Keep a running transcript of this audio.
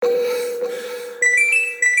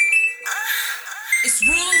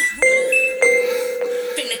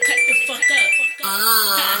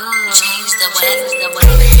Change the weather.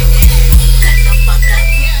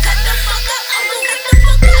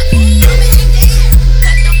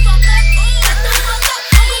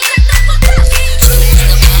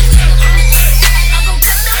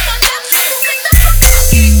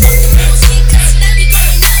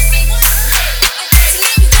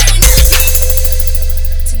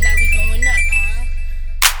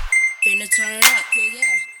 Finna turn up,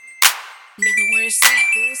 yeah. Nigga, where it's at?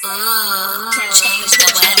 Tryna change the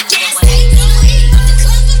weather.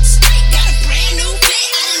 Got a brand new fit.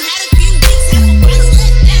 I done had a few weeks. Half a bottle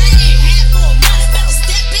left. Now I ain't had for a month. About to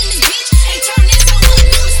step in this bitch and turn this hoe up.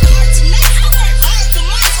 New start tonight. I work hard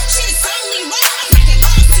tomorrow. Shit is only right. I'm breaking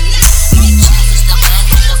laws tonight. Might cross the line.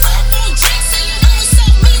 On Jackson, you know it's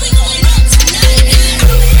on me. We going up tonight.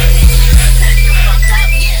 Cut the fuck up,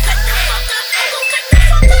 yeah. Cut the fuck up. I'm gon' cut the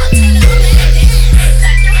fuck up. Turn the whole man down.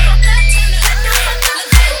 Cut the fuck up. Turn the fuck up. Cut the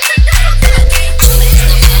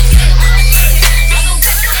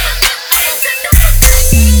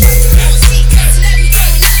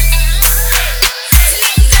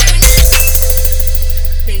up.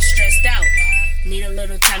 Been stressed out. Need a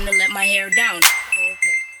little time to let my hair down.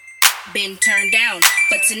 Been turned down,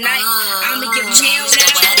 but tonight I'ma give hell now. I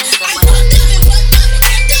fucked up and fucked up,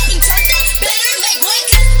 act up and turned up. Better make way,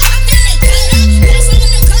 'cause I've been a cut up. Pass on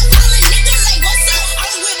the cup, all a nigga like what's up?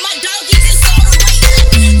 I'm with my dog, he just all the way up.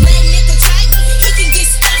 Let nigga tiger, he can get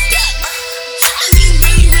stuffed up. You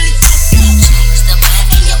really fucked up.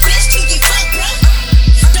 And your bitch can get fucked, bro.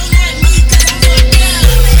 Don't hurt me, 'cause I'm fucked up.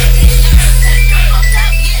 Cut the fuck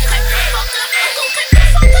up, yeah. Cut the fuck up. I'm gon' cut the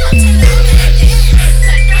fuck up. Turn the whole man down.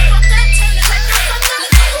 Cut the fuck up. Turn the cut the fuck up. I'm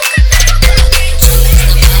gon' cut the fuck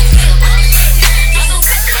up. I'm gon'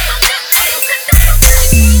 cut the fuck up. I'm gon' cut the fuck up.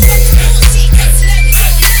 Bullshit, 'cause tonight we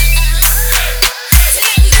going up.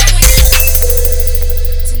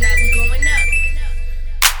 Tonight we going up.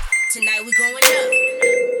 Tonight we going up.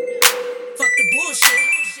 Fuck the bullshit.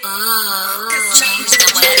 'Cause tonight we Change the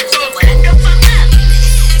weather. cut the fuck up. Cut the fuck up.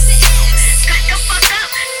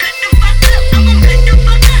 Cut the fuck up. I'm gon' cut the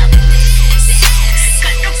fuck up.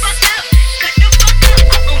 Cut the fuck up. Cut the fuck up.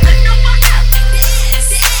 I'm gon' cut the fuck up. Cut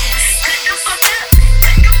the fuck up. Cut the fuck up. I'm gon'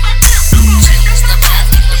 cut the fuck up. I'm gon' cut the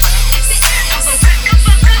fuck up.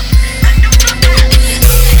 Cut the fuck up.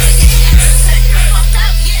 Cut the fuck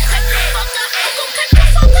up. Yeah. Cut the fuck up. I'm gon' cut the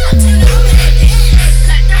fuck up. Turn the whole man down.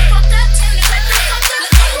 Cut the fuck up. Turn the cut the fuck up.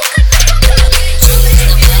 I'm gon' cut the fuck up. Change the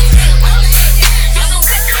weather. I'm gon'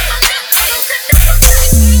 cut the fuck up. I'm gon' cut the fuck up.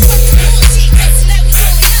 Bullshit, 'cause tonight we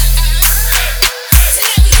going up.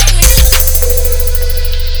 Tonight we going up.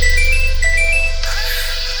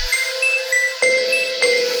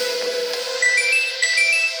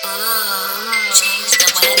 Change the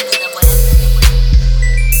weather.